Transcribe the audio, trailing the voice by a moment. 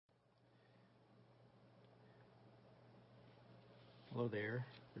Hello there.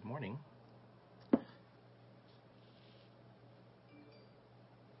 Good morning.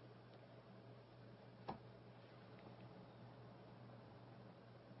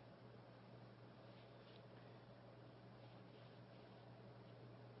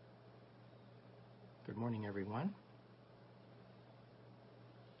 Good morning, everyone.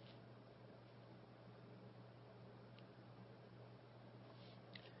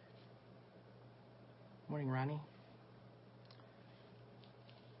 Morning, Ronnie.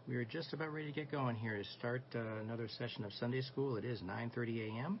 We are just about ready to get going here to start another session of Sunday School. It is 9:30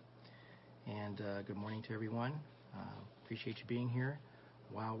 a.m. and good morning to everyone. Appreciate you being here.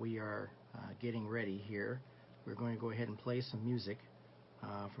 While we are getting ready here, we're going to go ahead and play some music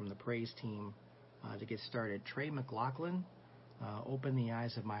from the praise team to get started. Trey McLaughlin, Open the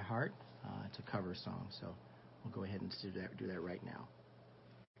Eyes of My Heart. It's a cover song, so we'll go ahead and do that right now.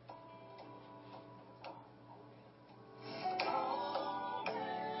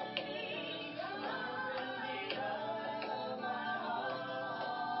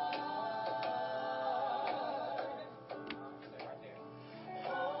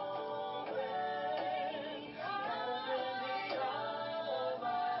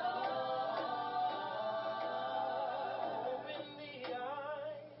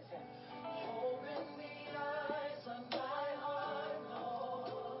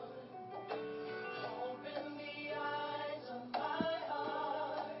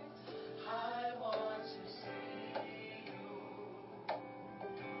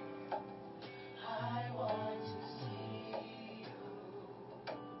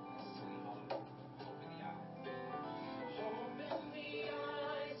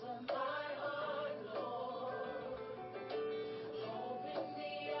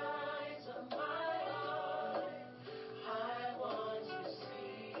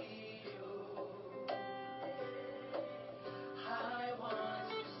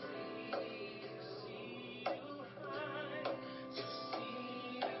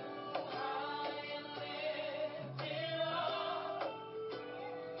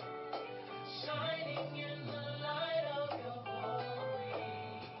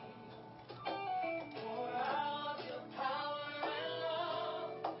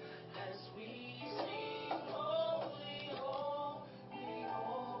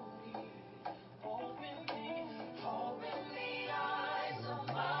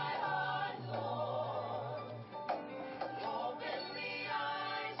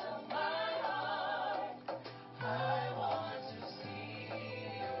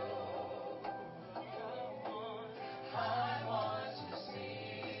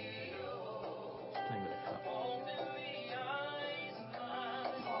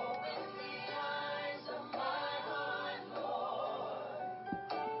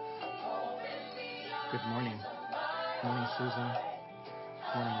 Good morning. Good morning, Susan.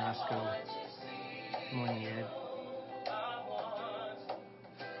 Good morning, Roscoe. Good morning, Ed.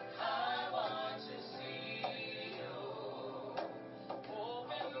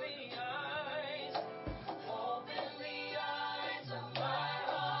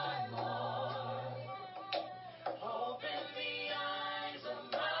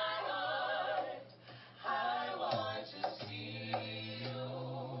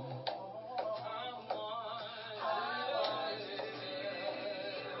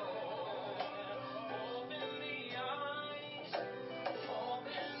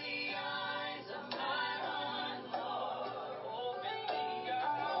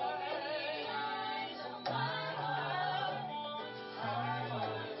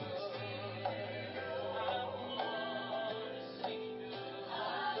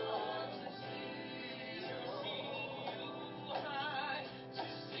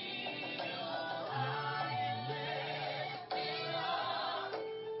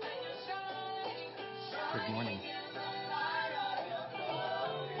 Good morning.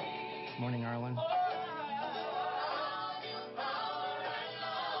 Good morning, Arlen.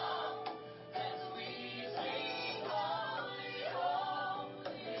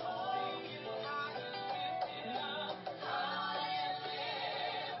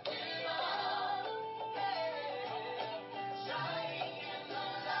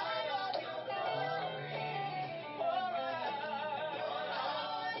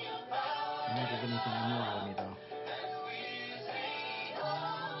 You never get anything more out of me, though.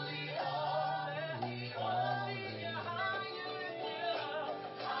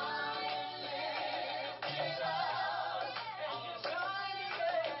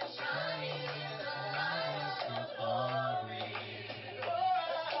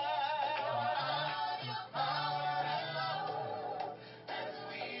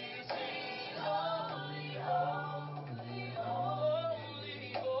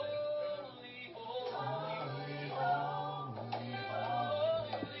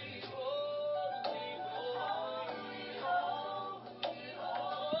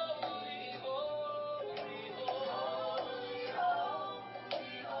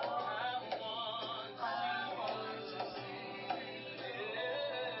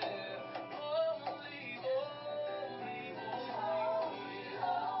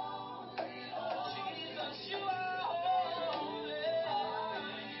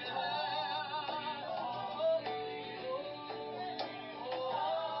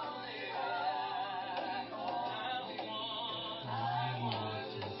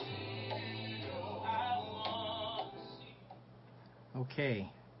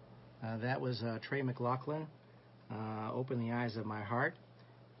 Okay, that was Trey McLaughlin, Open the Eyes of My Heart.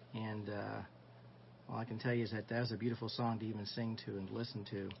 And all I can tell you is that was a beautiful song to even sing to and listen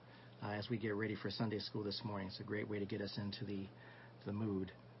to as we get ready for Sunday school this morning. It's a great way to get us into the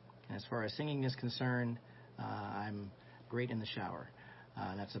mood. And as far as singing is concerned, I'm great in the shower.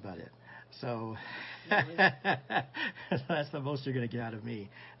 That's about it. So that's the most you're going to get out of me.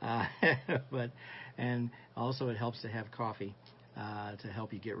 And also it helps to have coffee to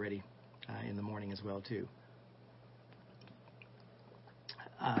help you get ready in the morning as well too.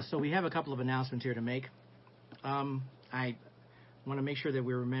 So we have a couple of announcements here to make. I want to make sure that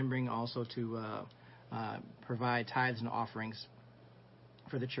we're remembering also to provide tithes and offerings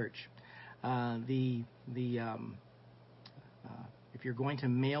for the church. If you're going to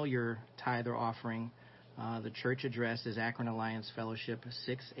mail your tithe or offering, the church address is Akron Alliance Fellowship,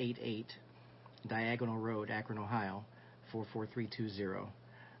 688 Diagonal Road, Akron, Ohio,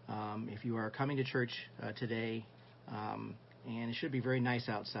 44320. If you are coming to church today, and it should be very nice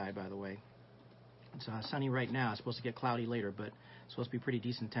outside, by the way. It's sunny right now. It's supposed to get cloudy later, but it's supposed to be pretty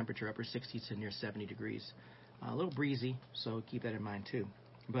decent temperature, upper 60s to near 70 degrees. A little breezy, so keep that in mind too.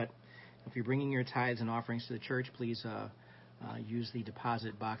 But if you're bringing your tithes and offerings to the church, please use the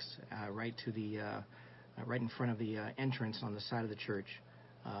deposit box right in front of the entrance on the side of the church,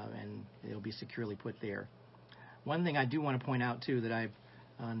 and it'll be securely put there. One thing I do want to point out too that I've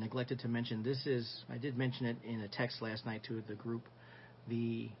neglected to mention, I did mention it in a text last night to the group.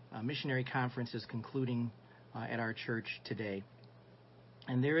 The missionary conference is concluding at our church today,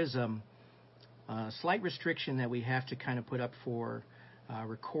 and there is a slight restriction that we have to kind of put up for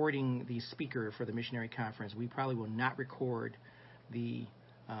recording the speaker for the missionary conference. We probably will not record the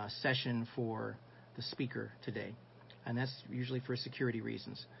session for the speaker today, and that's usually for security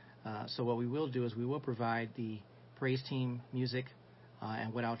reasons. So what we will do is we will provide the praise team music,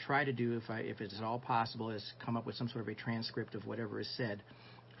 and what I'll try to do, if it's at all possible, is come up with some sort of a transcript of whatever is said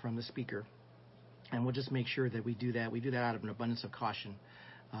from the speaker, and we'll just make sure that we do that. We do that out of an abundance of caution.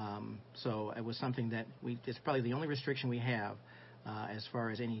 So it was something that it's probably the only restriction we have as far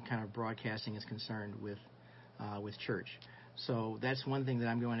as any kind of broadcasting is concerned with church. So that's one thing that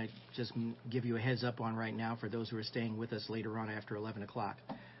I'm going to just give you a heads up on right now for those who are staying with us later on after 11 o'clock,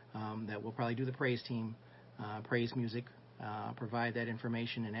 that we'll probably do the praise team, praise music, provide that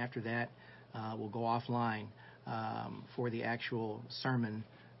information, and after that we'll go offline for the actual sermon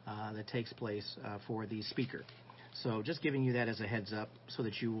that takes place for the speaker. So just giving you that as a heads up so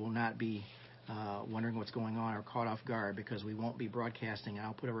that you will not be wondering what's going on or caught off guard, because we won't be broadcasting.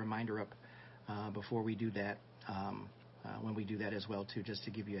 I'll put a reminder up before we do that, when we do that as well too, just to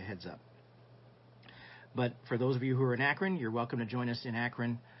give you a heads up. But for those of you who are in Akron, you're welcome to join us in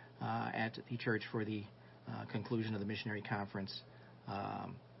Akron at the church for the conclusion of the missionary conference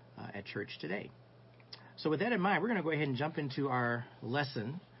at church today. So with that in mind, we're going to go ahead and jump into our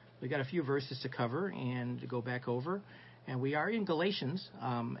lesson. We've got a few verses to cover and to go back over. And we are in Galatians,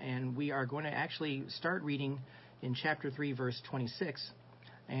 and we are going to actually start reading in chapter 3, verse 26,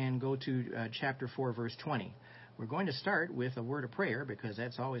 and go to chapter 4, verse 20. We're going to start with a word of prayer, because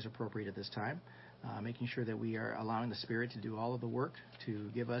that's always appropriate at this time, making sure that we are allowing the Spirit to do all of the work to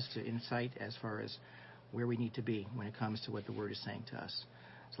give us the insight as far as where we need to be when it comes to what the Word is saying to us.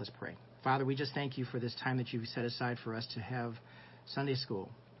 So let's pray. Father, we just thank you for this time that you've set aside for us to have Sunday school,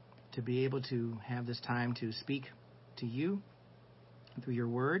 to be able to have this time to speak to you through your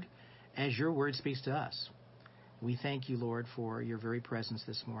Word as your Word speaks to us. We thank you, Lord, for your very presence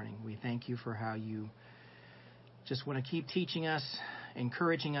this morning. We thank you for how you just want to keep teaching us,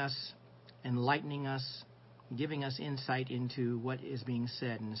 encouraging us, enlightening us, giving us insight into what is being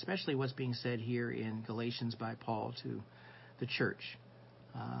said, and especially what's being said here in Galatians by Paul to the church.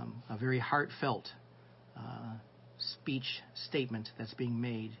 A very heartfelt speech statement that's being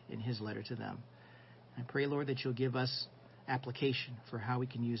made in his letter to them. I pray, Lord, that you'll give us application for how we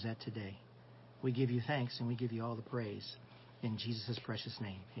can use that today. We give you thanks and we give you all the praise. In Jesus' precious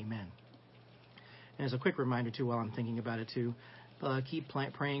name, amen. And as a quick reminder, too, while I'm thinking about it, too, keep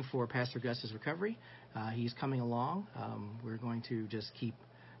praying for Pastor Gus's recovery. He's coming along. We're going to just keep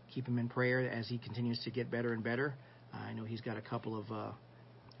him in prayer as he continues to get better and better. I know he's got a couple of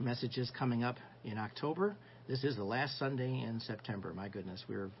messages coming up in October. This is the last Sunday in September. My goodness,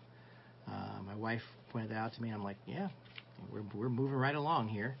 my wife pointed out to me, and I'm like, yeah, we're moving right along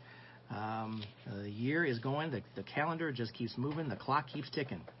here. The year is going, the calendar just keeps moving, the clock keeps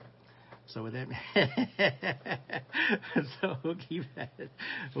ticking. So with that, so we'll keep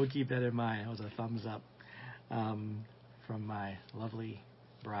that in mind. That was a thumbs up from my lovely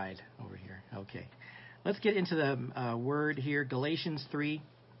bride over here. Okay. Let's get into the word here, Galatians 3,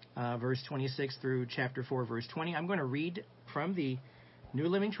 verse 26 through chapter 4, verse 20. I'm going to read from the New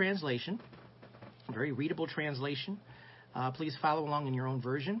Living Translation, a very readable translation. Please follow along in your own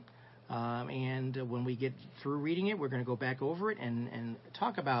version. And when we get through reading it, we're going to go back over it and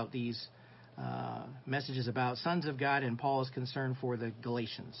talk about these messages about sons of God and Paul's concern for the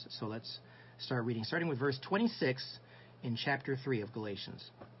Galatians. So let's start reading, starting with verse 26 in chapter 3 of Galatians.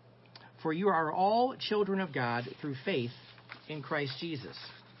 For you are all children of God through faith in Christ Jesus.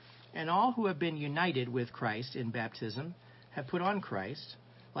 And all who have been united with Christ in baptism have put on Christ,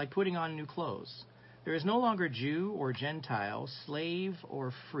 like putting on new clothes. There is no longer Jew or Gentile, slave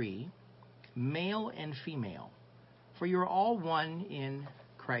or free, male and female, for you are all one in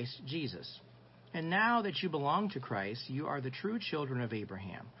Christ Jesus. And now that you belong to Christ, you are the true children of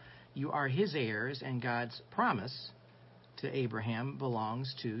Abraham. You are his heirs, and God's promise to Abraham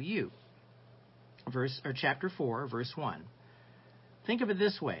belongs to you. Chapter 4, verse 1. Think of it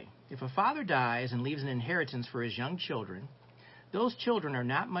this way. If a father dies and leaves an inheritance for his young children, those children are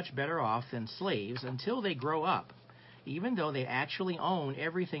not much better off than slaves until they grow up, even though they actually own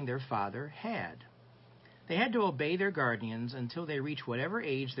everything their father had. They had to obey their guardians until they reach whatever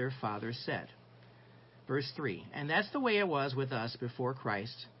age their father set. Verse 3, and that's the way it was with us before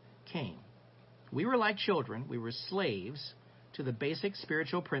Christ came. We were like children. We were slaves to the basic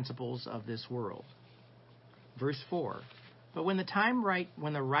spiritual principles of this world. Verse 4, but when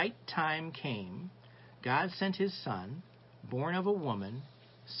the right time came, God sent his Son, born of a woman,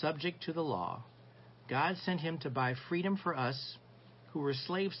 subject to the law. God sent him to buy freedom for us who were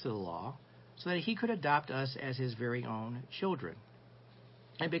slaves to the law, so that he could adopt us as his very own children.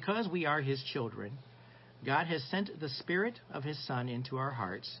 And because we are his children, God has sent the Spirit of his Son into our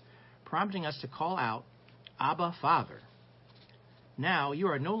hearts, prompting us to call out, Abba, Father. Now you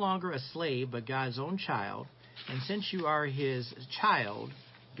are no longer a slave, but God's own child, and since you are his child,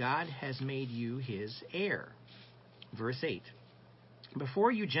 God has made you his heir. Verse 8,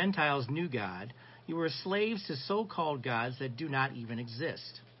 before you Gentiles knew God, you were slaves to so-called gods that do not even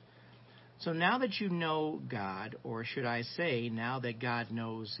exist. So now that you know God, or should I say, now that God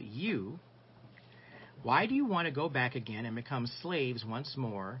knows you, why do you want to go back again and become slaves once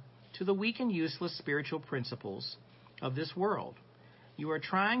more to the weak and useless spiritual principles of this world? You are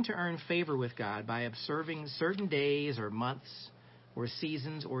trying to earn favor with God by observing certain days or months or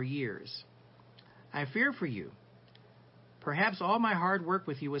seasons or years. I fear for you. Perhaps all my hard work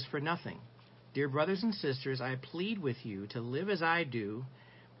with you was for nothing. Dear brothers and sisters, I plead with you to live as I do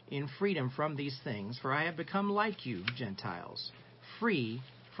in freedom from these things, for I have become like you, Gentiles, free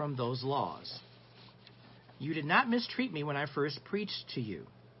from those laws. You did not mistreat me when I first preached to you.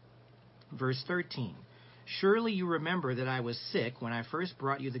 Verse 13. Surely you remember that I was sick when I first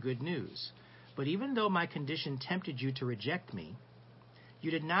brought you the good news. But even though my condition tempted you to reject me,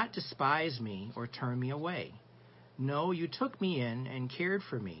 you did not despise me or turn me away. No, you took me in and cared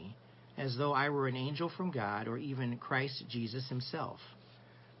for me as though I were an angel from God or even Christ Jesus himself.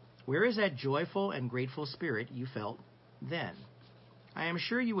 Where is that joyful and grateful spirit you felt then? I am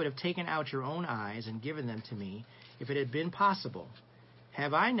sure you would have taken out your own eyes and given them to me if it had been possible.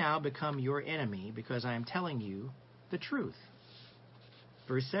 Have I now become your enemy because I am telling you the truth?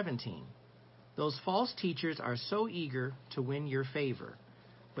 Verse 17. Those false teachers are so eager to win your favor,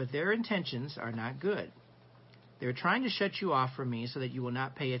 but their intentions are not good. They're trying to shut you off from me so that you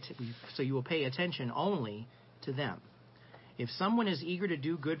will pay attention only to them. If someone is eager to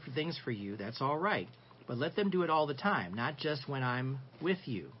do good things for you, that's all right, but let them do it all the time, not just when I'm with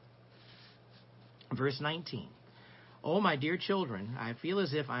you. Verse 19. Oh, my dear children, I feel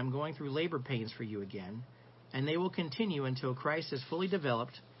as if I'm going through labor pains for you again, and they will continue until Christ is fully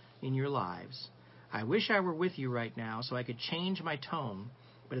developed in your lives. I wish I were with you right now so I could change my tone,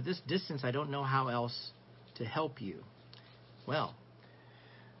 but at this distance I don't know how else to help you. Well,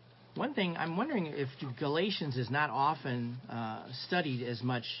 one thing, I'm wondering if Galatians is not often studied as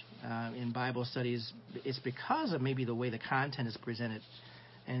much in Bible studies. It's because of maybe the way the content is presented,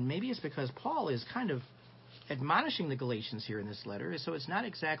 and maybe it's because Paul is kind of admonishing the Galatians here in this letter, so it's not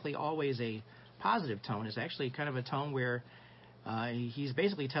exactly always a positive tone. It's actually kind of a tone where he's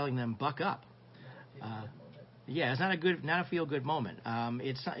basically telling them, buck up. It's not a feel-good moment.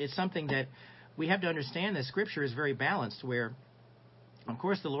 It's something that we have to understand that Scripture is very balanced, where, of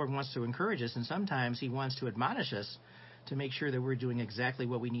course, the Lord wants to encourage us, and sometimes he wants to admonish us to make sure that we're doing exactly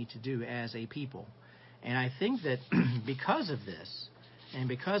what we need to do as a people. And I think that because of this, and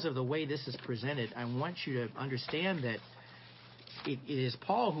because of the way this is presented, I want you to understand that it is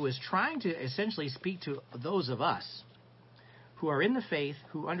Paul who is trying to essentially speak to those of us who are in the faith,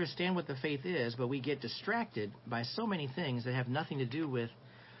 who understand what the faith is, but we get distracted by so many things that have nothing to do with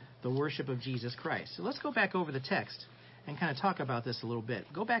the worship of Jesus Christ. So let's go back over the text and kind of talk about this a little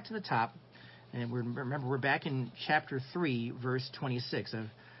bit. Go back to the top, and remember we're back in chapter 3, verse 26.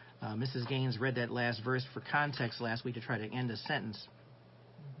 Mrs. Gaines read that last verse for context last week to try to end a sentence,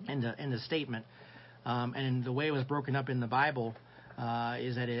 end a statement. And the way it was broken up in the Bible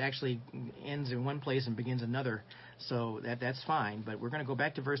is that it actually ends in one place and begins another. So that's fine. But we're going to go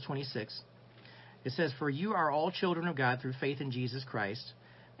back to verse 26. It says, "For you are all children of God through faith in Jesus Christ,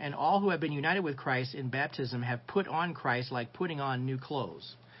 and all who have been united with Christ in baptism have put on Christ like putting on new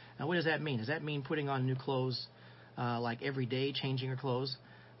clothes." Now, what does that mean? Does that mean putting on new clothes like every day, changing your clothes?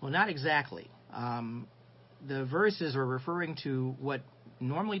 Well, not exactly. The verses are referring to what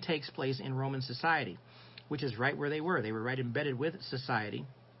normally takes place in Roman society, which is right where they were. They were right embedded with society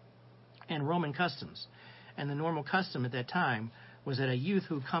and Roman customs. And the normal custom at that time was that a youth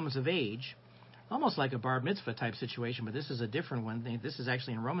who comes of age, almost like a bar mitzvah type situation, but this is a different one. This is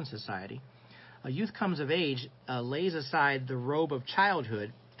actually in Roman society. A youth comes of age, lays aside the robe of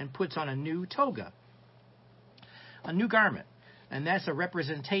childhood, and puts on a new toga, a new garment. And that's a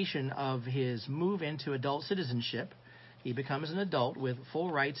representation of his move into adult citizenship. He becomes an adult with full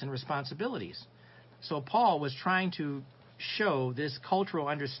rights and responsibilities. So Paul was trying to show this cultural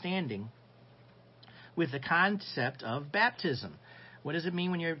understanding with the concept of baptism. What does it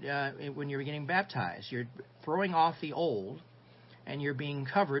mean when you're getting baptized? You're throwing off the old, and you're being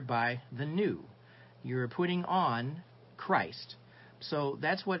covered by the new. You're putting on Christ. So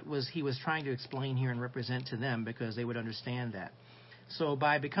that's what he was trying to explain here and represent to them, because they would understand that. So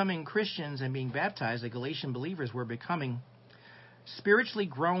by becoming Christians and being baptized, the Galatian believers were becoming spiritually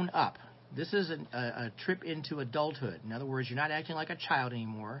grown up. This is a trip into adulthood. In other words, you're not acting like a child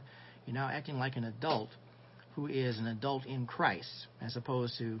anymore. You're now acting like an adult who is an adult in Christ, as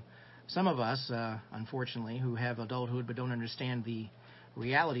opposed to some of us, unfortunately, who have adulthood but don't understand the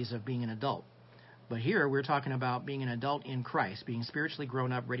realities of being an adult. But here we're talking about being an adult in Christ, being spiritually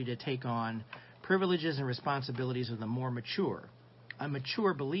grown up, ready to take on privileges and responsibilities of the more mature, a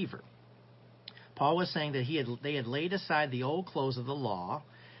mature believer. Paul was saying that they had laid aside the old clothes of the law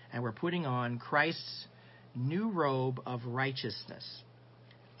and were putting on Christ's new robe of righteousness.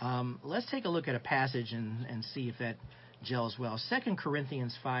 Let's take a look at a passage and see if that gels well. 2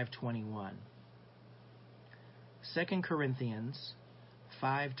 Corinthians 5:21. 2 Corinthians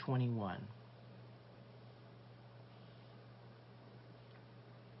 5:21.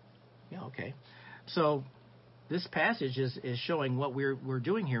 Yeah, okay. So this passage is showing what we're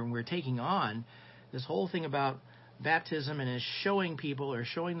doing here, and we're taking on this whole thing about baptism, and is showing people, or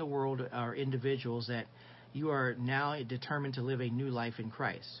showing the world, or individuals, that you are now determined to live a new life in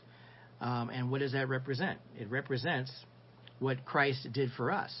Christ. And what does that represent? It represents what Christ did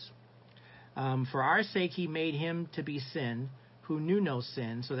for us. For our sake he made him to be sin, who knew no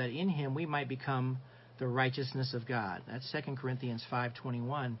sin, so that in him we might become the righteousness of God. That's 2 Corinthians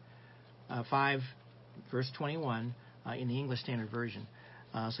 5:21. 5 verse 21 in the English Standard Version,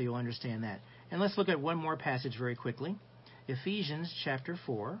 so you'll understand that. And let's look at one more passage very quickly. Ephesians chapter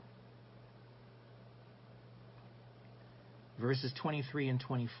 4, verses 23 and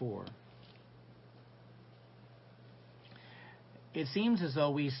 24. It seems as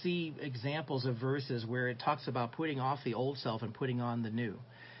though we see examples of verses where it talks about putting off the old self and putting on the new.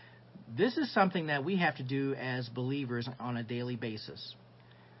 This is something that we have to do as believers on a daily basis.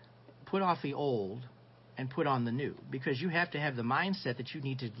 Put off the old and put on the new, because you have to have the mindset that you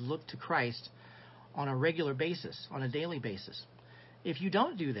need to look to Christ on a regular basis, on a daily basis. If you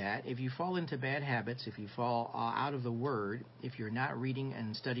don't do that, if you fall into bad habits, if you fall out of the Word, if you're not reading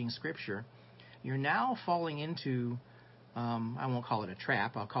and studying Scripture, you're now falling into, I won't call it a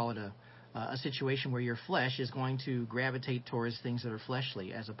trap, I'll call it a situation where your flesh is going to gravitate towards things that are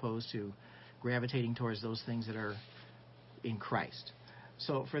fleshly, as opposed to gravitating towards those things that are in Christ.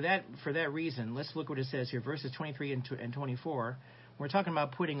 So for that reason, let's look what it says here, verses 23 and 24. We're talking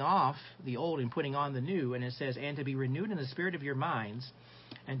about putting off the old and putting on the new, and it says, "And to be renewed in the spirit of your minds,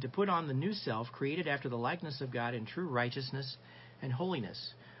 and to put on the new self, created after the likeness of God in true righteousness and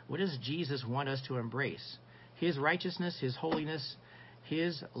holiness." What does Jesus want us to embrace? His righteousness, his holiness,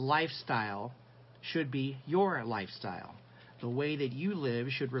 his lifestyle should be your lifestyle. The way that you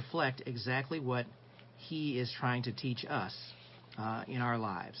live should reflect exactly what he is trying to teach us in our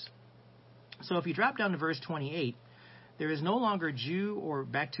lives. So if you drop down to verse 28, there is no longer Jew, or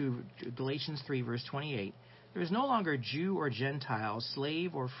back to Galatians 3, verse 28, there is no longer Jew or Gentile,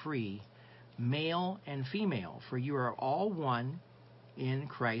 slave or free, male and female, for you are all one in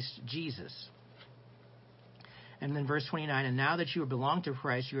Christ Jesus. And then verse 29, and now that you belong to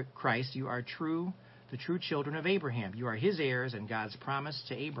Christ, you are the true children of Abraham. You are his heirs, and God's promise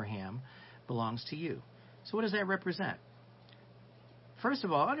to Abraham belongs to you. So what does that represent? First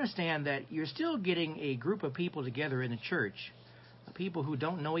of all, understand that you're still getting a group of people together in the church, people who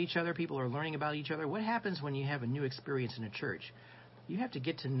don't know each other, people who are learning about each other. What happens when you have a new experience in a church? You have to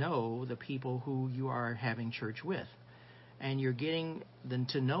get to know the people who you are having church with. And you're getting them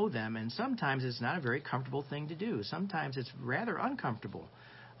to know them, and sometimes it's not a very comfortable thing to do. Sometimes it's rather uncomfortable.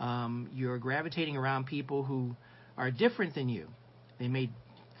 You're gravitating around people who are different than you. They may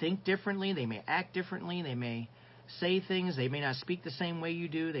think differently, they may act differently, they may say things, they may not speak the same way you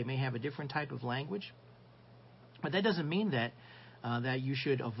do, they may have a different type of language. But that doesn't mean that you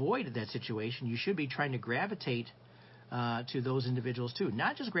should avoid that situation. You should be trying to gravitate to those individuals too.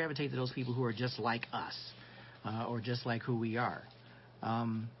 Not just gravitate to those people who are just like us or just like who we are.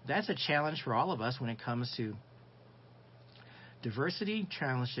 That's a challenge for all of us when it comes to diversity,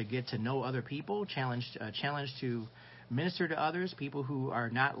 challenge to get to know other people, challenge to minister to others, people who are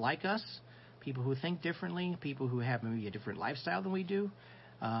not like us, people who think differently, people who have maybe a different lifestyle than we do.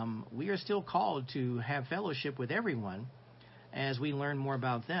 We are still called to have fellowship with everyone as we learn more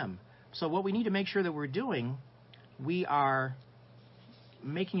about them. So what we need to make sure that we're doing, we are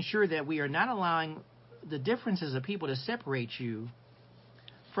making sure that we are not allowing the differences of people to separate you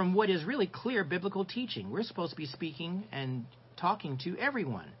from what is really clear biblical teaching. We're supposed to be speaking and talking to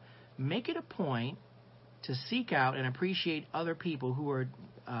everyone. Make it a point to seek out and appreciate other people who are,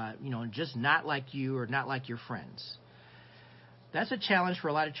 just not like you or not like your friends. That's a challenge for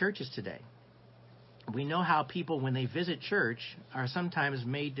a lot of churches today. We know how people, when they visit church, are sometimes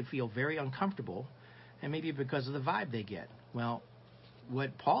made to feel very uncomfortable, and maybe because of the vibe they get. Well,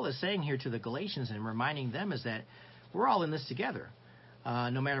 what Paul is saying here to the Galatians and reminding them is that we're all in this together.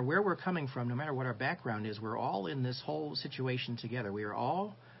 No matter where we're coming from, no matter what our background is, we're all in this whole situation together. We are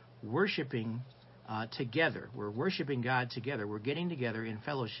all worshiping together. We're worshiping God together. We're getting together in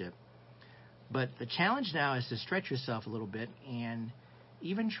fellowship. But the challenge now is to stretch yourself a little bit and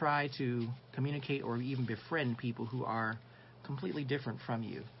even try to communicate or even befriend people who are completely different from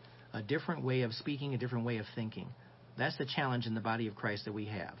you. A different way of speaking, a different way of thinking. That's the challenge in the body of Christ that we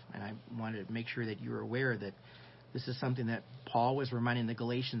have. And I wanted to make sure that you're aware that this is something that Paul was reminding the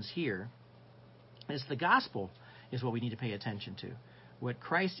Galatians here. It's the gospel is what we need to pay attention to. What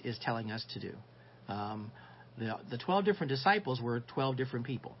Christ is telling us to do. The 12 different disciples were 12 different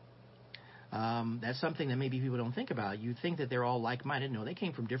people. That's something that maybe people don't think about. You think that they're all like-minded. No, they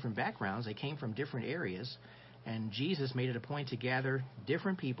came from different backgrounds. They came from different areas. And Jesus made it a point to gather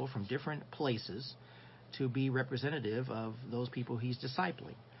different people from different places to be representative of those people he's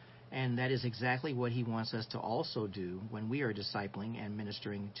discipling. And that is exactly what he wants us to also do when we are discipling and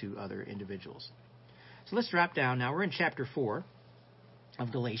ministering to other individuals. So let's drop down. Now we're in chapter 4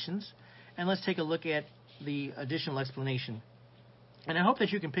 of Galatians. And let's take a look at the additional explanation. And I hope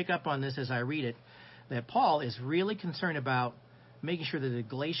that you can pick up on this as I read it, that Paul is really concerned about making sure that the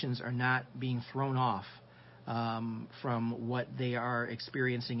Galatians are not being thrown off from what they are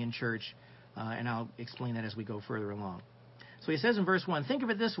experiencing in church. And I'll explain that as we go further along. So he says in verse 1, think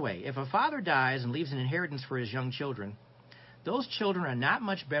of it this way. If a father dies and leaves an inheritance for his young children, those children are not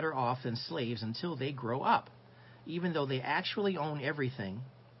much better off than slaves until they grow up, even though they actually own everything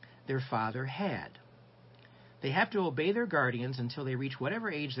their father had. They have to obey their guardians until they reach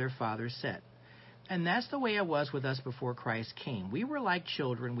whatever age their father set. And that's the way it was with us before Christ came. We were like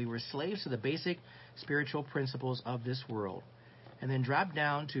children. We were slaves to the basic spiritual principles of this world. And then drop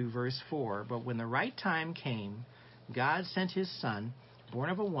down to verse 4. But when the right time came, God sent his Son, born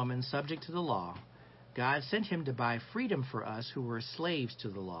of a woman, subject to the law. God sent him to buy freedom for us who were slaves to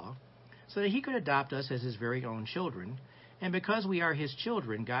the law, so that he could adopt us as his very own children. And because we are his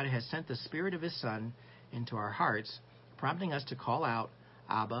children, God has sent the Spirit of his Son into our hearts, prompting us to call out,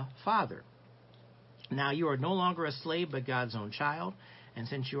 Abba, Father. Now you are no longer a slave, but God's own child. And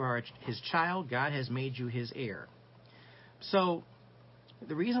since you are his child, God has made you his heir. So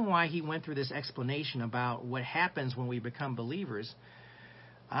the reason why he went through this explanation about what happens when we become believers,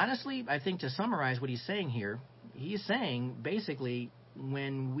 honestly, I think to summarize what he's saying here, he's saying basically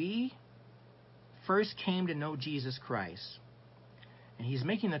when we first came to know Jesus Christ, and he's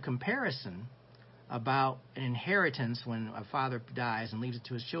making a comparison about an inheritance when a father dies and leaves it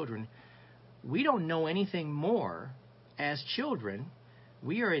to his children, we don't know anything more as children.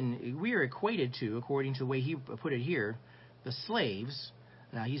 We are equated to, according to the way he put it here, the slaves.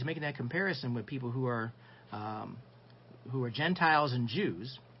 Now he's making that comparison with people who are Gentiles and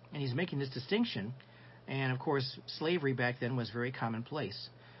Jews, and he's making this distinction. And of course, slavery back then was very commonplace.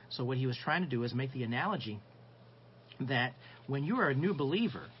 So what he was trying to do is make the analogy that when you are a new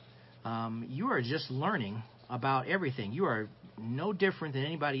believer, you are just learning about everything. You are no different than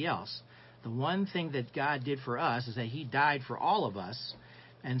anybody else. The one thing that God did for us is that He died for all of us,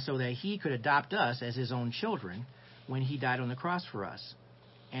 and so that He could adopt us as His own children when He died on the cross for us.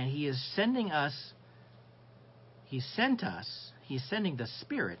 And He is sending us, He's sending the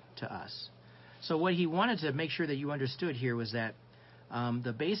Spirit to us. So what He wanted to make sure that you understood here was that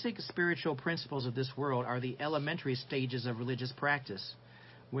the basic spiritual principles of this world are the elementary stages of religious practice,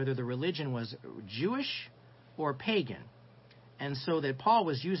 whether the religion was Jewish or pagan. And so that Paul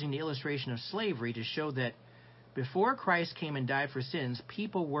was using the illustration of slavery to show that before Christ came and died for sins,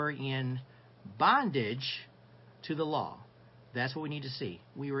 people were in bondage to the law. That's what we need to see.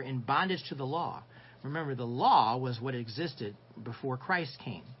 We were in bondage to the law. Remember, the law was what existed before Christ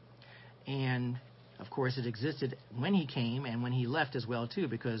came. And, of course, it existed when He came and when He left as well, too,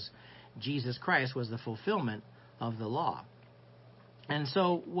 because Jesus Christ was the fulfillment of the law. And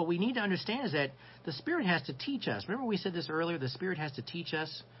so what we need to understand is that the Spirit has to teach us. Remember we said this earlier, the Spirit has to teach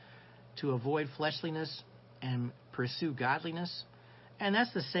us to avoid fleshliness and pursue godliness. And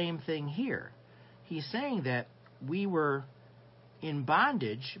that's the same thing here. He's saying that we were in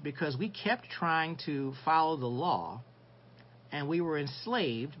bondage because we kept trying to follow the law, and we were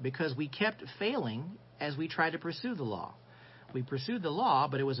enslaved because we kept failing as we tried to pursue the law. We pursued the law,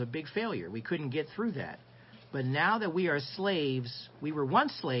 but it was a big failure. We couldn't get through that. But now that we are slaves, we were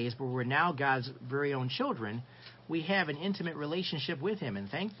once slaves, but we're now God's very own children, we have an intimate relationship with Him. And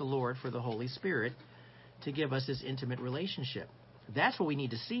thank the Lord for the Holy Spirit to give us this intimate relationship. That's what we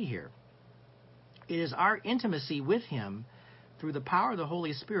need to see here. It is our intimacy with Him through the power of the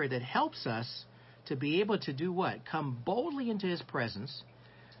Holy Spirit that helps us to be able to do what? Come boldly into His presence.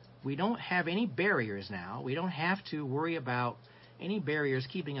 We don't have any barriers now. We don't have to worry about any barriers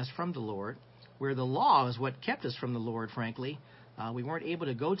keeping us from the Lord, where the law is what kept us from the Lord, frankly. We weren't able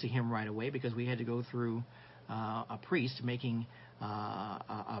to go to Him right away because we had to go through a priest making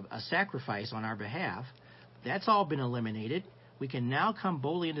a sacrifice on our behalf. That's all been eliminated. We can now come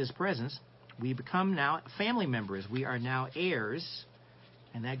boldly into His presence. We become now family members. We are now heirs,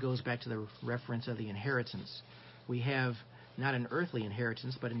 and that goes back to the reference of the inheritance. We have not an earthly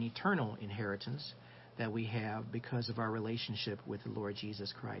inheritance, but an eternal inheritance that we have because of our relationship with the Lord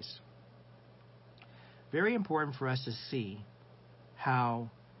Jesus Christ. Very important for us to see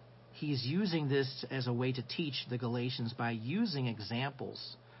how he's using this as a way to teach the Galatians by using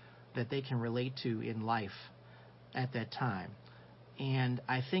examples that they can relate to in life at that time. And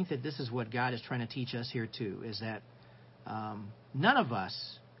I think that this is what God is trying to teach us here too, is that none of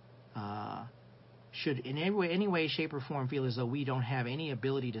us should in any way, shape, or form feel as though we don't have any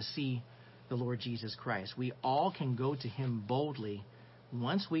ability to see the Lord Jesus Christ. We all can go to Him boldly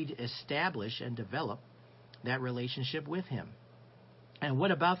once we establish and develop that relationship with Him. And what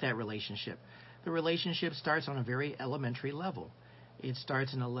about that relationship? The relationship starts on a very elementary level. It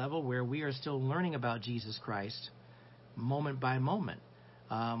starts in a level where we are still learning about Jesus Christ moment by moment.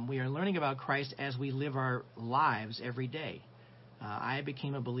 We are learning about Christ as we live our lives every day. I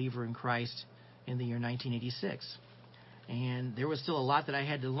became a believer in Christ in the year 1986. And there was still a lot that I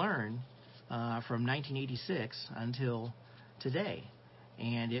had to learn from 1986 until today.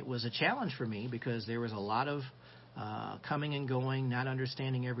 And it was a challenge for me because there was a lot of coming and going, not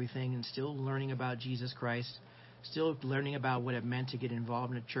understanding everything, and still learning about Jesus Christ, still learning about what it meant to get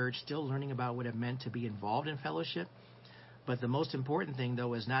involved in a church, still learning about what it meant to be involved in fellowship. But the most important thing,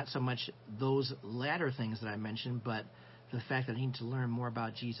 though, is not so much those latter things that I mentioned, but the fact that I need to learn more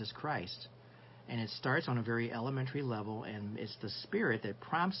about Jesus Christ. And it starts on a very elementary level, and it's the Spirit that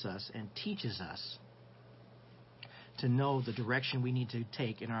prompts us and teaches us to know the direction we need to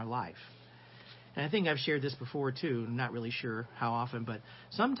take in our life. And I think I've shared this before, too. I'm not really sure how often, but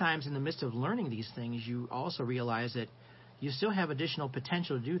sometimes in the midst of learning these things, you also realize that you still have additional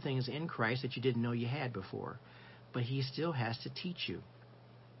potential to do things in Christ that you didn't know you had before. But He still has to teach you.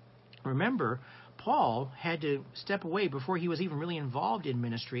 Remember, Paul had to step away before he was even really involved in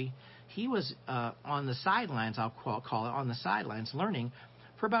ministry. He was on the sidelines, I'll call it, on the sidelines, learning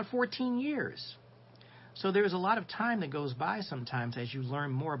for about 14 years. So there's a lot of time that goes by sometimes as you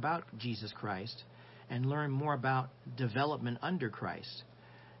learn more about Jesus Christ and learn more about development under Christ.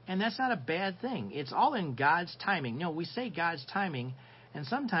 And that's not a bad thing. It's all in God's timing. No, we say God's timing, and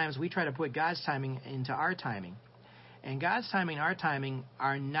sometimes we try to put God's timing into our timing. And God's timing and our timing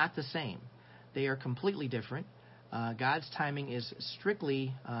are not the same. They are completely different. God's timing is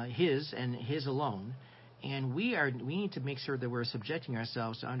strictly His and His alone. And we need to make sure that we're subjecting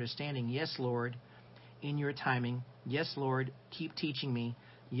ourselves to understanding, yes, Lord, in your timing. Yes, Lord, keep teaching me.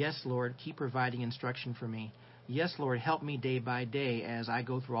 Yes, Lord, keep providing instruction for me. yes, Lord, help me day by day as I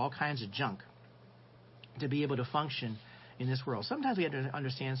go through all kinds of junk to be able to function in this world. Sometimes we have to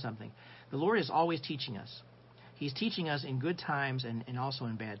understand something. The Lord is always teaching us. He's teaching us in good times and also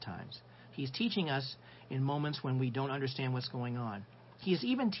in bad times. He's teaching us in moments when we don't understand what's going on. He's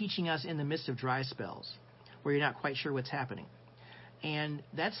even teaching us in the midst of dry spells where you're not quite sure what's happening. And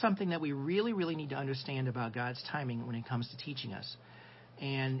that's something that we really, really need to understand about God's timing when it comes to teaching us.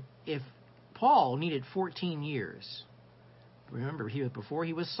 And if Paul needed 14 years, remember, before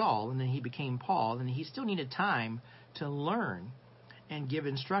he was Saul and then he became Paul, and he still needed time to learn and give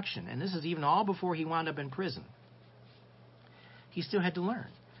instruction. And this is even all before he wound up in prison. He still had to learn.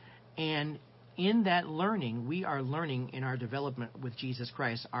 And in that learning, we are learning in our development with Jesus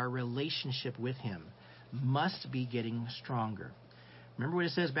Christ. Our relationship with him must be getting stronger. Remember what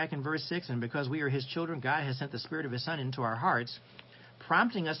it says back in verse 6, and because we are his children, God has sent the Spirit of his Son into our hearts,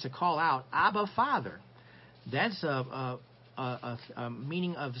 prompting us to call out, Abba, Father. That's a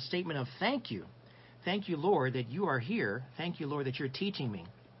meaning of statement of thank you. Thank you, Lord, that you are here. Thank you, Lord, that you're teaching me.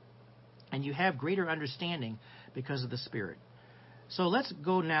 And you have greater understanding because of the Spirit. So let's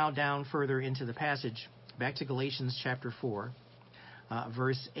go now down further into the passage, back to Galatians chapter 4,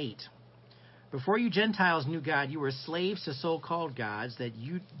 verse 8. Before you Gentiles knew God, you were slaves to so-called gods that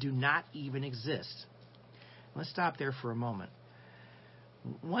you do not even exist. Let's stop there for a moment.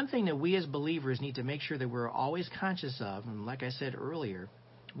 One thing that we as believers need to make sure that we're always conscious of, and like I said earlier,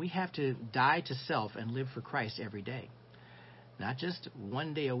 we have to die to self and live for Christ every day. Not just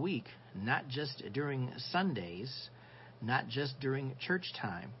one day a week, not just during Sundays, not just during church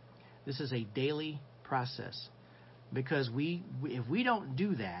time. This is a daily process. Because if we don't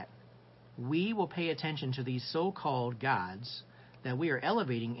do that, we will pay attention to these so-called gods that we are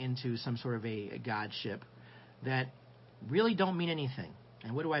elevating into some sort of a godship that really don't mean anything.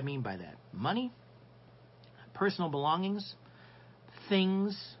 And what do I mean by that? Money, personal belongings,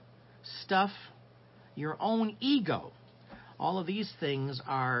 things, stuff, your own ego. All of these things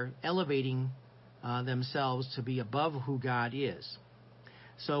are elevating themselves to be above who God is.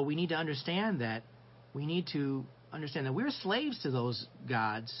 So we need to understand that. We need to understand that we're slaves to those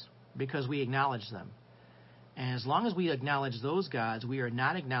gods because we acknowledge them. And as long as we acknowledge those gods, we are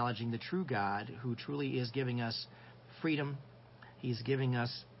not acknowledging the true God who truly is giving us freedom. He's giving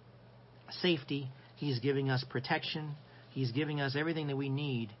us safety. He's giving us protection. He's giving us everything that we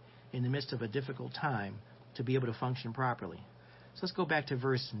need in the midst of a difficult time to be able to function properly. So let's go back to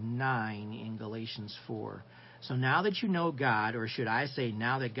verse 9 in Galatians 4. So now that you know God, or should I say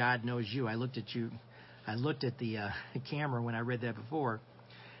now that God knows you, I looked at the camera when I read that before,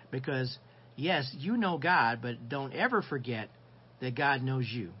 because yes, you know God, but don't ever forget that God knows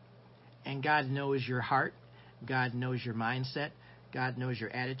you. And God knows your heart. God knows your mindset. God knows your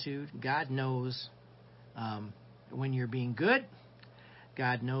attitude. God knows when you're being good.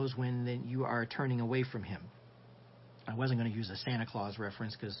 God knows when you are turning away from him. I wasn't going to use a Santa Claus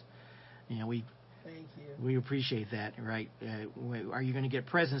reference because, we appreciate that, right? Are you going to get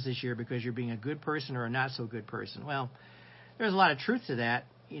presents this year because you're being a good person or a not so good person? Well, there's a lot of truth to that.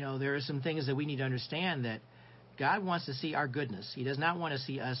 There are some things that we need to understand that God wants to see our goodness. He does not want to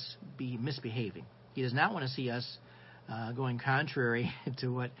see us be misbehaving. He does not want to see us going contrary to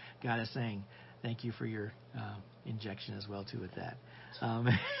what God is saying. Thank you for your injection as well, too, with that.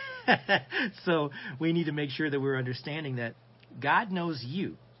 So we need to make sure that we're understanding that God knows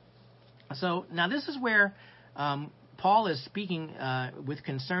you. So now this is where Paul is speaking with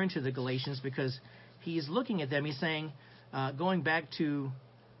concern to the Galatians, because he's looking at them. He's saying, going back to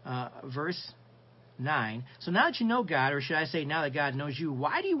verse 9, so now that you know God, or should I say now that God knows you,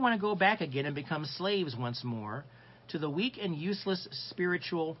 why do you want to go back again and become slaves once more to the weak and useless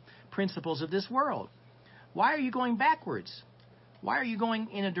spiritual principles of this world? Why are you going backwards? Why are you going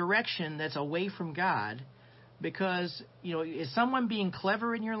in a direction that's away from God? Because, is someone being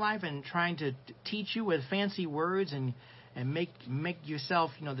clever in your life and trying to teach you with fancy words and make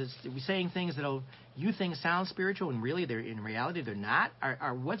yourself, saying things that you think sound spiritual and really in reality they're not?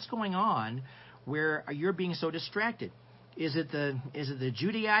 Are what's going on where you're being so distracted? Is it the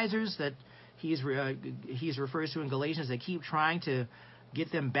Judaizers that he's refers to in Galatians that keep trying to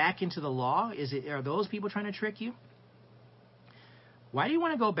get them back into the law? Are those people trying to trick you? Why do you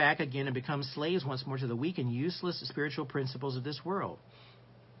want to go back again and become slaves once more to the weak and useless spiritual principles of this world?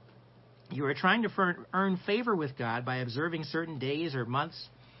 You are trying to earn favor with God by observing certain days or months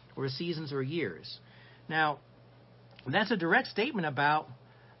or seasons or years. Now, that's a direct statement about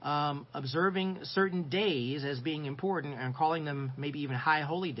observing certain days as being important and calling them maybe even high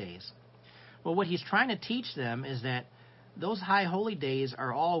holy days. Well, what he's trying to teach them is that those high holy days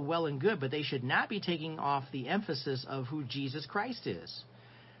are all well and good, but they should not be taking off the emphasis of who Jesus Christ is.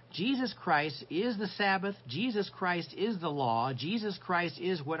 Jesus Christ is the Sabbath. Jesus Christ is the law. Jesus Christ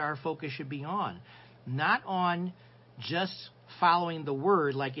is what our focus should be on, not on just following the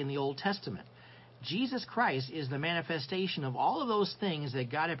word like in the Old Testament. Jesus Christ is the manifestation of all of those things that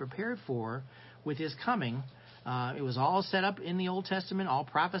God had prepared for with his coming. It was all set up in the Old Testament, all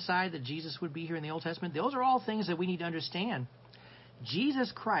prophesied that Jesus would be here in the Old Testament. Those are all things that we need to understand.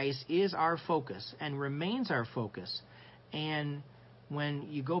 Jesus Christ is our focus and remains our focus. And when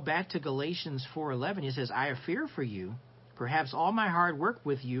you go back to Galatians 4:11, he says, I fear for you. Perhaps all my hard work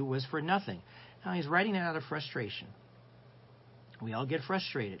with you was for nothing. Now, he's writing that out of frustration. We all get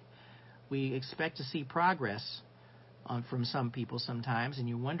frustrated. We expect to see progress from some people sometimes, and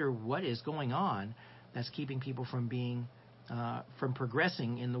you wonder what is going on that's keeping people from being, from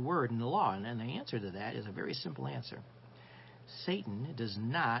progressing in the Word and the law. And the answer to that is a very simple answer. Satan does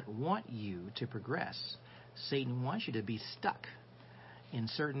not want you to progress. Satan wants you to be stuck in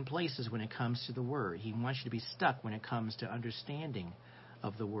certain places when it comes to the Word. He wants you to be stuck when it comes to understanding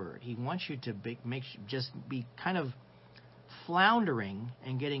of the Word. He wants you to just be kind of floundering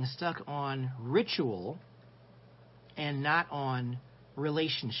and getting stuck on ritual and not on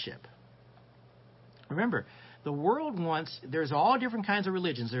relationship. Remember, the world there's all different kinds of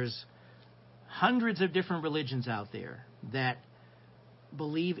religions. There's hundreds of different religions out there that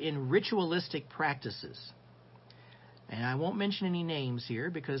believe in ritualistic practices. And I won't mention any names here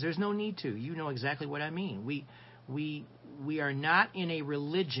because there's no need to. You know exactly what I mean. We are not in a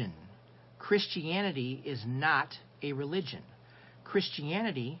religion. Christianity is not a religion.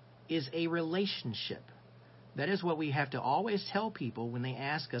 Christianity is a relationship. That is what we have to always tell people when they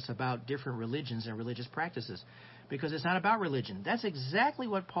ask us about different religions and religious practices, because it's not about religion. That's exactly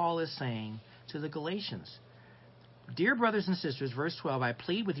what Paul is saying to the Galatians. Dear brothers and sisters, verse 12, I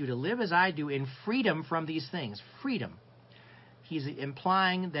plead with you to live as I do in freedom from these things. Freedom. He's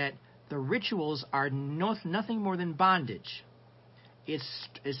implying that the rituals are nothing more than bondage.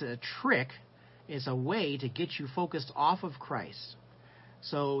 It's a trick. It's a way to get you focused off of Christ.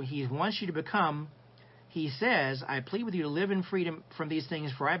 So he wants you to become, he says, I plead with you to live in freedom from these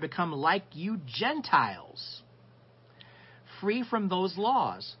things, for I become like you Gentiles, free from those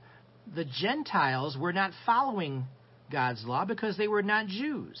laws. The Gentiles were not following God's law because they were not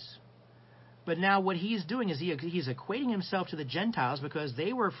Jews. But now what he's doing is he's equating himself to the Gentiles because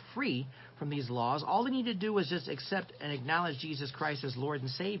they were free from these laws. All they need to do was just accept and acknowledge Jesus Christ as Lord and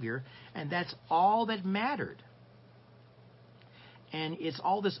Savior, and that's all that mattered. And it's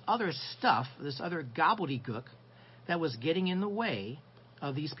all this other stuff, this other gobbledygook, that was getting in the way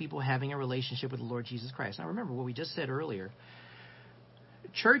of these people having a relationship with the Lord Jesus Christ. Now remember what we just said earlier.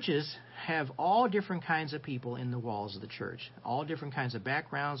 Churches have all different kinds of people in the walls of the church, all different kinds of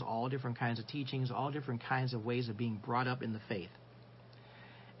backgrounds, all different kinds of teachings, all different kinds of ways of being brought up in the faith.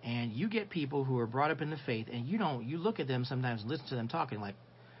 And you get people who are brought up in the faith, and you look at them sometimes and listen to them talking like,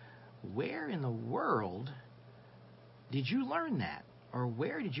 where in the world did you learn that? Or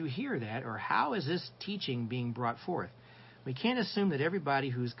where did you hear that? Or how is this teaching being brought forth? We can't assume that everybody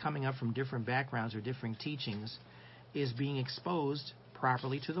who's coming up from different backgrounds or different teachings is being exposed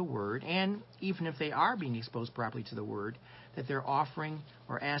properly to the Word, and even if they are being exposed properly to the Word, that they're offering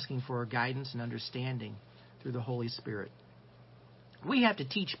or asking for guidance and understanding through the Holy Spirit. We have to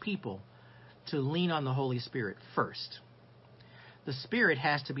teach people to lean on the Holy Spirit first. The Spirit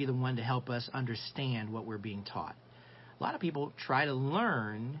has to be the one to help us understand what we're being taught. A lot of people try to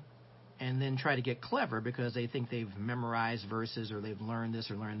learn and then try to get clever because they think they've memorized verses or they've learned this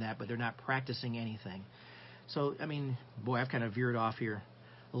or learned that, but they're not practicing anything. So, I mean, boy, I've kind of veered off here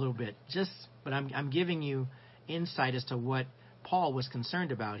a little bit. But I'm giving you insight as to what Paul was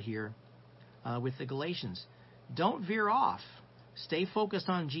concerned about here with the Galatians. Don't veer off. Stay focused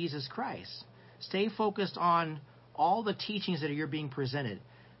on Jesus Christ. Stay focused on all the teachings that you're being presented.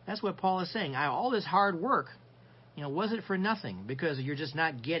 That's what Paul is saying. All this hard work, was it for nothing because you're just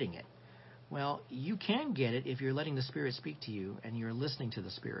not getting it? Well, you can get it if you're letting the Spirit speak to you and you're listening to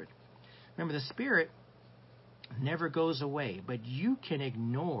the Spirit. Remember, the Spirit never goes away, but you can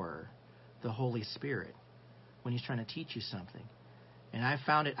ignore the Holy Spirit when He's trying to teach you something. And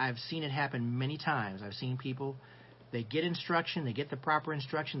I've seen it happen many times. I've seen people, they get instruction, they get the proper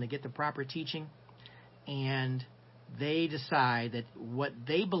instruction, they get the proper teaching, and they decide that what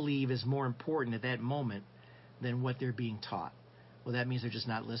they believe is more important at that moment than what they're being taught. Well, that means they're just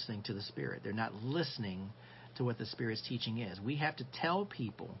not listening to the Spirit. They're not listening to what the Spirit's teaching is. We have to tell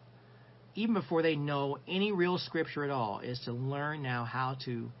people, even before they know any real Scripture at all, is to learn now how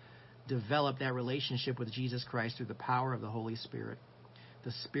to develop that relationship with Jesus Christ through the power of the Holy Spirit.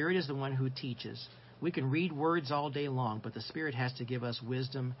 The Spirit is the one who teaches. We can read words all day long, but the Spirit has to give us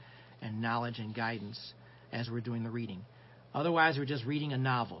wisdom and knowledge and guidance as we're doing the reading. Otherwise, we're just reading a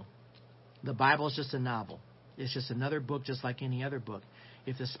novel. The Bible is just a novel. It's just another book just like any other book.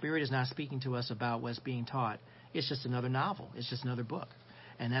 If the Spirit is not speaking to us about what's being taught, it's just another novel. It's just another book.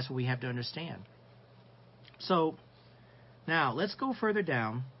 And that's what we have to understand. So, now, let's go further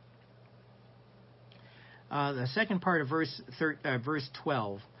down. The second part of verse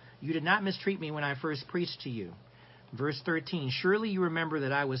 12. You did not mistreat me when I first preached to you. Verse 13. Surely you remember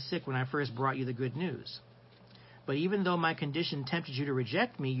that I was sick when I first brought you the good news. But even though my condition tempted you to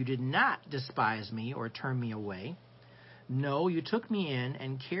reject me, you did not despise me or turn me away. No, you took me in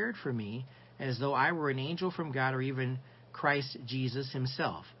and cared for me as though I were an angel from God or even Christ Jesus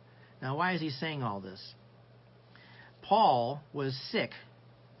himself. Now, why is he saying all this? Paul was sick,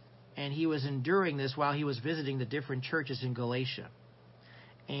 and he was enduring this while he was visiting the different churches in Galatia.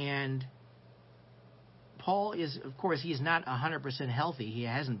 And Paul is, of course, he's not 100% healthy. He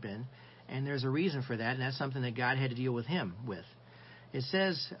hasn't been. And there's a reason for that, and that's something that God had to deal with him with. It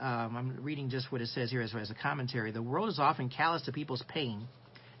says, I'm reading just what it says here as a commentary, the world is often callous to people's pain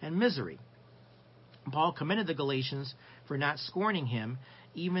and misery. Paul commended the Galatians for not scorning him,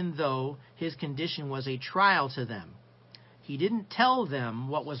 even though his condition was a trial to them. He didn't tell them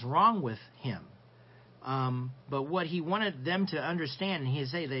what was wrong with him, but what he wanted them to understand, and he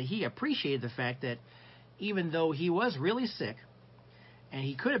say that he appreciated the fact that even though he was really sick, and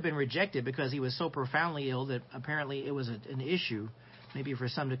he could have been rejected because he was so profoundly ill that apparently it was an issue, maybe for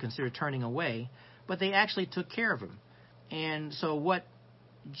some to consider turning away, but they actually took care of him. And so what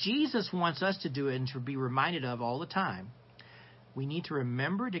Jesus wants us to do and to be reminded of all the time, we need to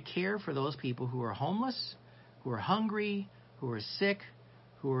remember to care for those people who are homeless, who are hungry, who are sick,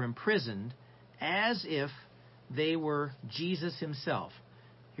 who are imprisoned, as if they were Jesus himself.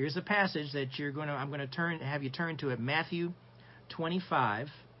 Here's a passage that I'm going to have you turn to at Matthew 25,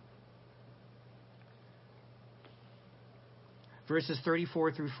 verses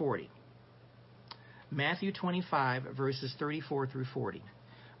 34 through 40. Matthew 25, verses 34 through 40.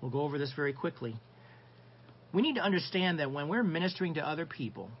 We'll go over this very quickly. We need to understand that when we're ministering to other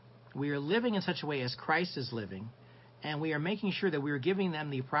people, we are living in such a way as Christ is living, and we are making sure that we are giving them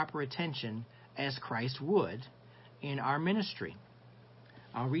the proper attention as Christ would in our ministry.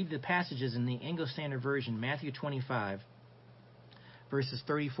 I'll read the passages in the English Standard Version, Matthew 25, verses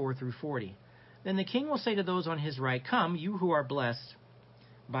 34 through 40. Then the king will say to those on his right, come, you who are blessed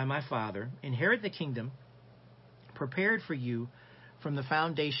by my Father, inherit the kingdom prepared for you from the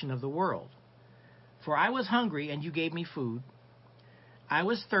foundation of the world. For I was hungry, and you gave me food. I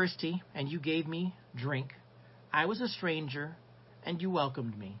was thirsty, and you gave me drink. I was a stranger, and you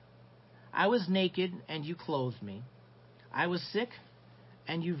welcomed me. I was naked, and you clothed me. I was sick,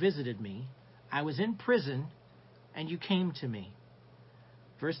 and you visited me. I was in prison, and you came to me.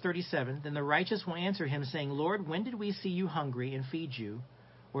 Verse 37, then the righteous will answer him, saying, Lord, when did we see you hungry and feed you,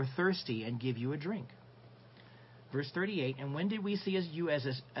 or thirsty and give you a drink? Verse 38, and when did we see you as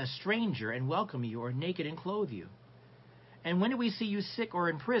a stranger and welcome you, or naked and clothe you? And when did we see you sick or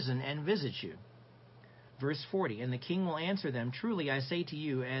in prison and visit you? Verse 40, and the king will answer them, truly I say to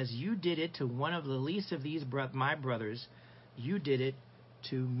you, as you did it to one of the least of these my brothers, you did it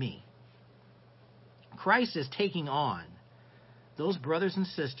to me. Christ is taking on those brothers and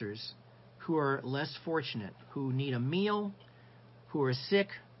sisters who are less fortunate, who need a meal, who are sick,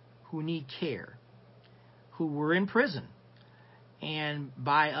 who need care, who were in prison. And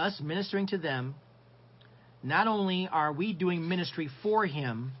by us ministering to them, not only are we doing ministry for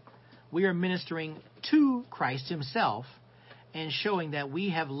him, we are ministering to Christ himself and showing that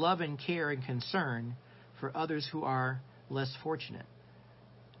we have love and care and concern for others who are less fortunate.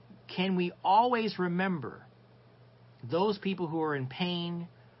 Can we always remember those people who are in pain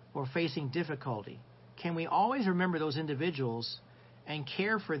or facing difficulty? Can we always remember those individuals and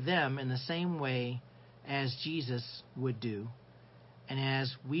care for them in the same way as Jesus would do? And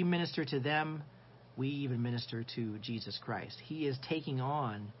as we minister to them, we even minister to Jesus Christ. He is taking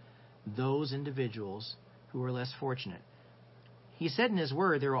on those individuals who are less fortunate. He said in his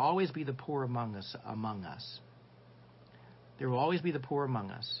word, there will always be the poor among us. There will always be the poor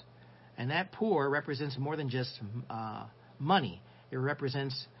among us. And that poor represents more than just money. It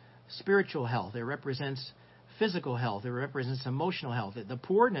represents spiritual health. It represents physical health. It represents emotional health. The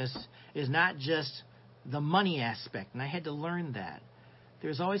poorness is not just the money aspect. And I had to learn that.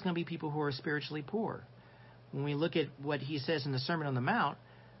 There's always going to be people who are spiritually poor. When we look at what he says in the Sermon on the Mount,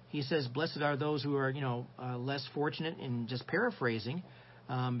 he says, blessed are those who are, less fortunate, in just paraphrasing.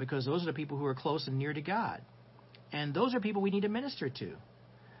 because those are the people who are close and near to God. And those are people we need to minister to.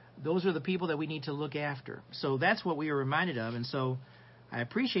 Those are the people that we need to look after. So that's what we are reminded of. And so I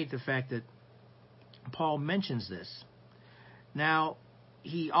appreciate the fact that Paul mentions this. Now,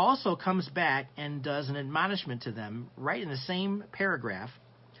 he also comes back and does an admonishment to them right in the same paragraph.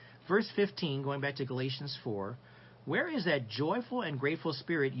 Verse 15, going back to Galatians 4, where is that joyful and grateful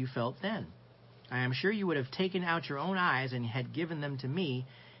spirit you felt then? I am sure you would have taken out your own eyes and had given them to me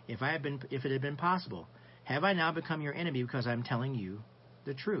if it had been possible. Have I now become your enemy because I'm telling you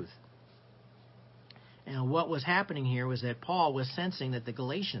the truth? And what was happening here was that Paul was sensing that the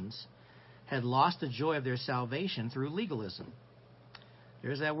Galatians had lost the joy of their salvation through legalism.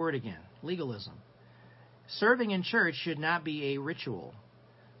 There's that word again, legalism. Serving in church should not be a ritual.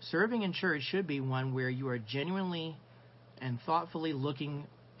 Serving in church should be one where you are genuinely and thoughtfully looking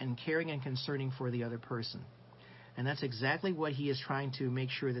and caring and concerning for the other person. And that's exactly what he is trying to make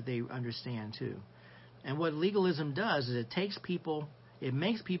sure that they understand too. And what legalism does is it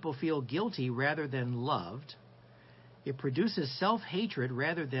makes people feel guilty rather than loved. It produces self-hatred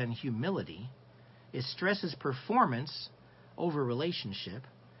rather than humility. It stresses performance over relationship.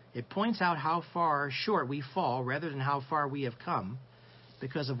 It points out how far short we fall rather than how far we have come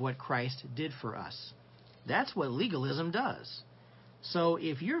because of what Christ did for us. That's what legalism does. So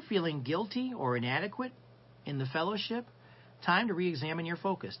if you're feeling guilty or inadequate in the fellowship, time to re-examine your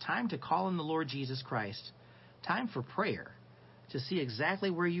focus. Time to call on the Lord Jesus Christ. Time for prayer to see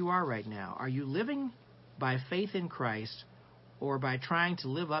exactly where you are right now. Are you living by faith in Christ or by trying to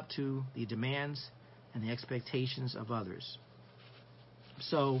live up to the demands and the expectations of others?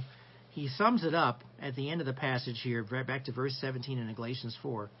 So he sums it up at the end of the passage here, right back to verse 17 in Galatians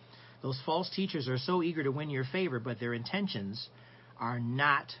 4. Those false teachers are so eager to win your favor, but their intentions are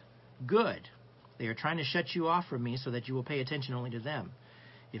not good. They are trying to shut you off from me so that you will pay attention only to them.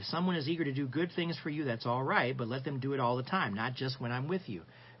 If someone is eager to do good things for you, that's all right, but let them do it all the time, not just when I'm with you.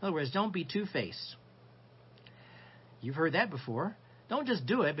 In other words, don't be two-faced. You've heard that before. Don't just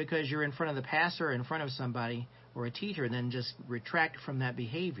do it because you're in front of the pastor or in front of somebody or a teacher and then just retract from that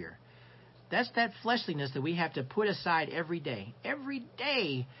behavior. That's that fleshliness that we have to put aside every day. Every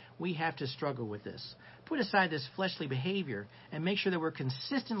day we have to struggle with this. Put aside this fleshly behavior and make sure that we're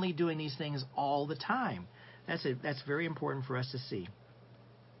consistently doing these things all the time. That's very important for us to see.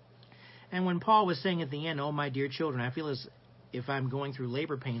 And when Paul was saying at the end, oh, my dear children, I feel as if I'm going through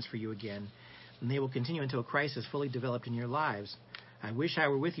labor pains for you again, and they will continue until Christ is fully developed in your lives. I wish I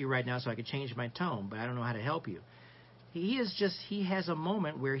were with you right now so I could change my tone, but I don't know how to help you. He has a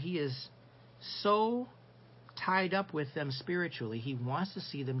moment where he is so tied up with them spiritually. He wants to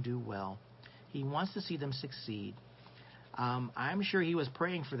see them do well. He wants to see them succeed. I'm sure he was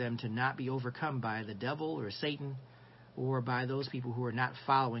praying for them to not be overcome by the devil or Satan or by those people who are not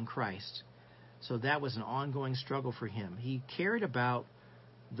following Christ. So that was an ongoing struggle for him. He cared about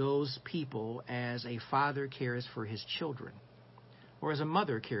those people as a father cares for his children, or as a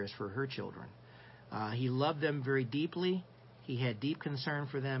mother cares for her children. He loved them very deeply. He had deep concern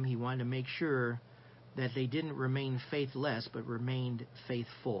for them. He wanted to make sure that they didn't remain faithless, but remained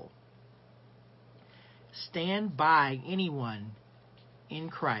faithful. Stand by anyone in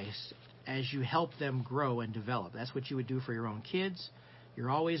Christ as you help them grow and develop. That's what you would do for your own kids. You're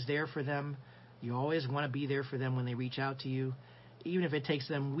always there for them. You always want to be there for them when they reach out to you, even if it takes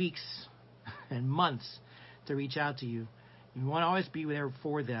them weeks and months to reach out to you. You want to always be there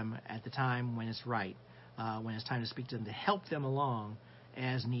for them at the time when it's right, when it's time to speak to them, to help them along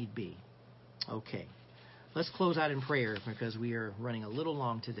as need be. Okay, let's close out in prayer because we are running a little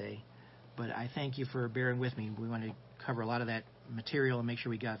long today, but I thank you for bearing with me. We want to cover a lot of that material and make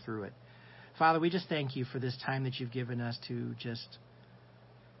sure we got through it. Father, we just thank you for this time that you've given us to just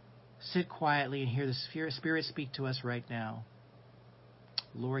sit quietly and hear the Spirit speak to us right now.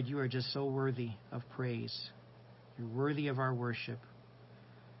 Lord, you are just so worthy of praise. You're worthy of our worship.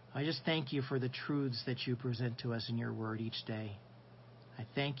 I just thank you for the truths that you present to us in your word each day. I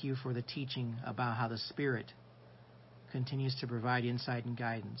thank you for the teaching about how the Spirit continues to provide insight and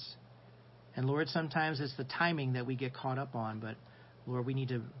guidance. And Lord, sometimes it's the timing that we get caught up on, but Lord, we need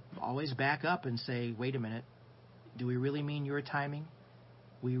to always back up and say, wait a minute, do we really mean your timing?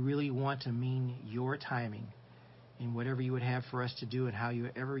 We really want to mean your timing in whatever you would have for us to do and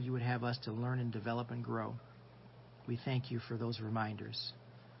however you would have us to learn and develop and grow. We thank you for those reminders.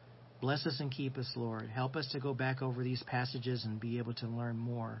 Bless us and keep us, Lord. Help us to go back over these passages and be able to learn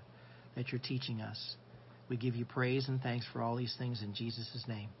more that you're teaching us. We give you praise and thanks for all these things in Jesus'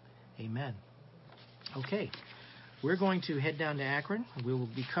 name. Amen. Okay, we're going to head down to Akron. We will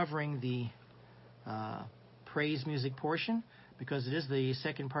be covering the praise music portion. because it is the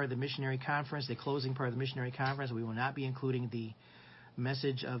second part of the missionary conference, the closing part of the missionary conference, we will not be including the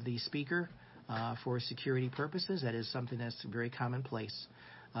message of the speaker for security purposes. That is something that's very commonplace.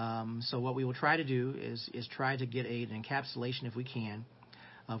 So what we will try to do is try to get an encapsulation, if we can,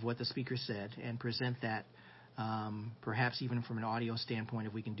 of what the speaker said and present that, perhaps even from an audio standpoint,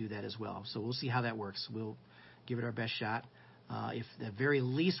 if we can do that as well. So we'll see how that works. We'll give it our best shot. If at the very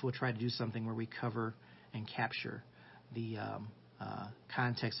least, we'll try to do something where we cover and capture the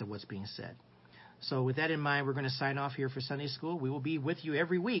context of what's being said. So with that in mind, we're going to sign off here for Sunday School. We will be with you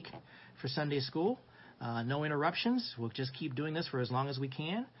every week for Sunday School. No interruptions. We'll just keep doing this for as long as we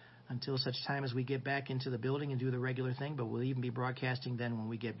can until such time as we get back into the building and do the regular thing, but we'll even be broadcasting then when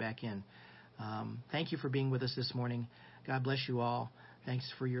we get back in. Thank you for being with us this morning. God bless you all.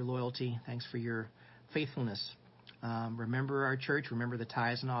 Thanks for your loyalty. Thanks for your faithfulness. Remember our church. Remember the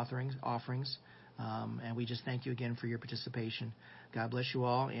tithes and offerings. And we just thank you again for your participation. God bless you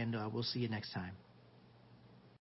all, and we'll see you next time.